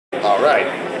All right.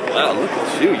 Wow, look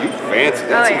at you. You fancy.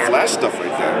 That's some Flash stuff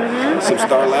right there. Some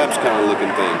Star Labs kind of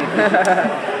looking thing.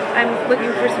 I'm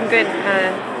looking for some good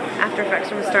After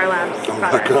Effects from Star Labs. Oh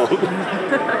my God.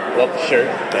 Love the shirt.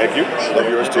 Thank you.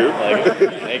 Love yours too.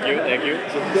 Thank you.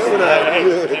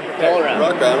 All around.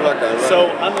 Rock on. So,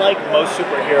 unlike most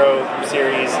superhero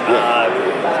series,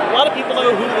 a lot of people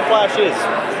know who the Flash is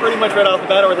pretty much right off the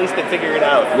bat, or at least they figure it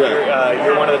out.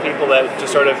 You're one of the people that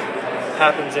just sort of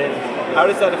happens in. How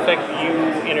does that affect you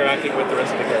interacting with the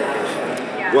rest of the characters?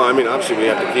 Well, I mean, obviously we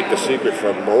have to keep the secret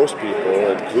from most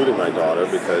people, including my daughter,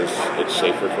 because it's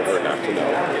safer for her not to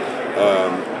know.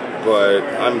 But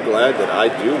I'm glad that I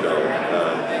do know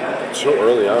so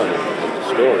early on in the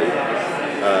story,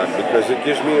 because it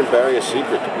gives me and Barry a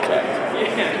secret to protect.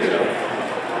 You know?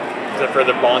 Is that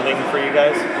further bonding for you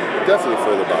guys? Definitely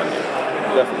further bonding.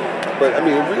 Definitely. But I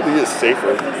mean, it really is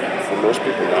safer for most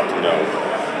people not to know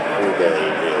who they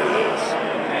really is.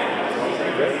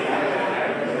 Okay.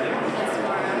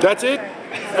 That's it?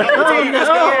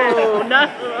 No.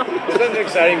 Is that an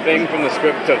exciting thing from the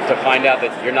script to find out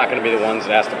that you're not going to be the ones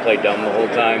that has to play dumb the whole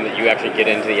time, that you actually get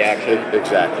into the action?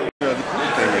 Exactly. You know, the cool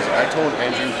thing is I told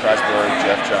Andrew Krasberg,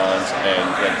 Jeff Johns, and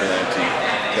Greg Berlanti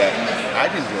that I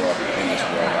didn't grow up in this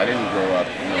world. I didn't grow up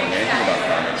knowing anything about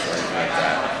comics or anything like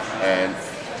that. And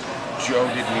Joe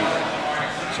didn't either.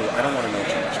 So I don't want to know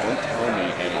too much. Don't tell me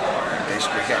anything. They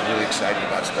got really excited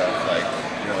about stuff like,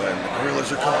 you know, and the gorillas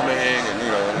are coming, and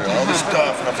you know, and all this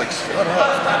stuff. And I was like, shut up,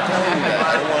 stop telling me that.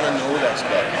 I don't want to know that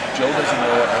stuff. Joe doesn't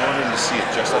know it. I want him to see it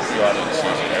just like the audience sees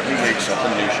it. Every week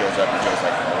something new shows up, and Joe's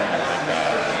like, oh my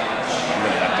God, I'm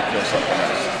going to have to kill something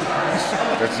else.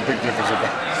 That's the big difference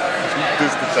about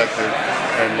this detective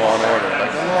and Law and Order.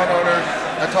 Like in Law and Order,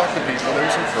 I talked to people. There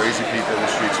were some crazy people in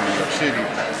the streets of New York City.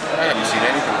 I haven't seen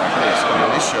anything like this. And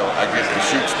in this show, I get to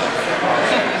shoot stuff.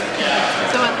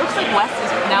 So it looks like Wes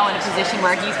is now in a position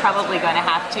where he's probably going to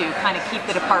have to kind of keep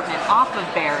the department off of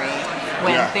Barry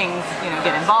when things, you know,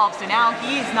 get involved. So now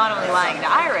he's not only lying to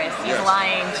Iris, he's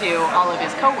lying to all of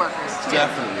his coworkers too.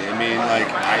 Definitely. I mean, like,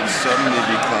 I've suddenly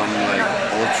become like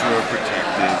ultra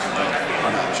protective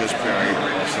of not just Barry,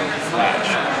 but also the Flash.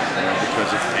 You know, because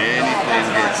if anything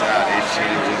gets out, it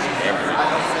changes everything.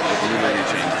 It literally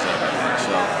changes everything.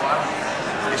 So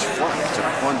it's fun. It's a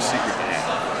fun secret to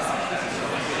have.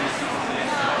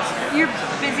 You're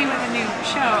busy with a new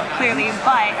show, clearly,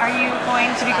 but are you going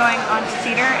to be going on to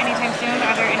theater anytime soon?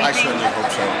 Are there anything? I certainly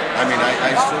hope so. I mean,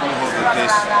 I certainly hope that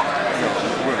this, you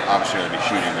know, we're obviously going to be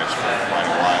shooting this for quite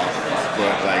a while,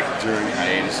 but like during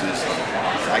hiatuses,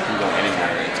 if I can go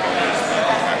anywhere, it's always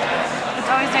like It's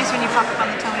always nice when you pop up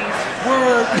on the Tonys.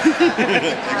 Word!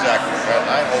 Exactly.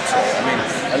 I hope so. I mean,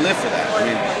 I live for that. I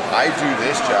mean, I do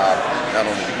this job not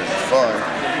only because it's fun,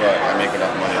 but I make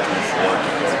enough money to afford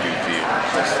to go do theater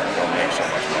because I don't make so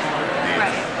much money doing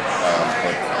theater.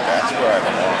 But that's where I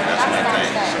belong. That's my thing.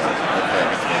 So hopefully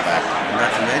I get to go back. And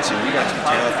not to mention, we got some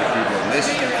talented people in this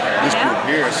group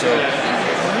here, so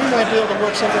we might be able to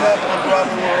work something out on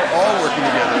Broadway where we're all working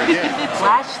together again.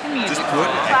 Flash the music. Just put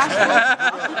it.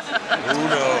 Who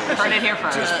knows? Heard it here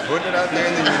first. Just putting it out there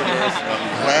in the universe. I'm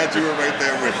glad you were right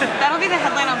there with me. That'll be the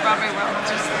headline on Broadway World.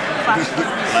 Just Flash the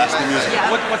music. Flash the music.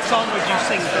 Yeah. What song would you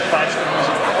sing for Flash the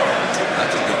music?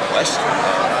 That's a good question.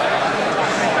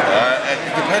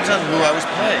 It depends on who I was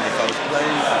playing. If I was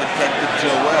playing Detective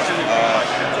Joe West,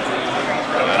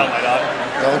 Don't tell my daughter.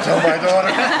 don't tell my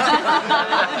daughter.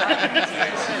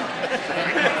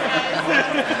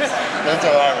 Don't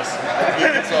tell Iris.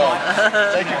 Good song.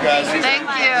 Thank you guys. Thank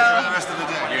you. Enjoy the rest of the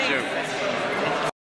day.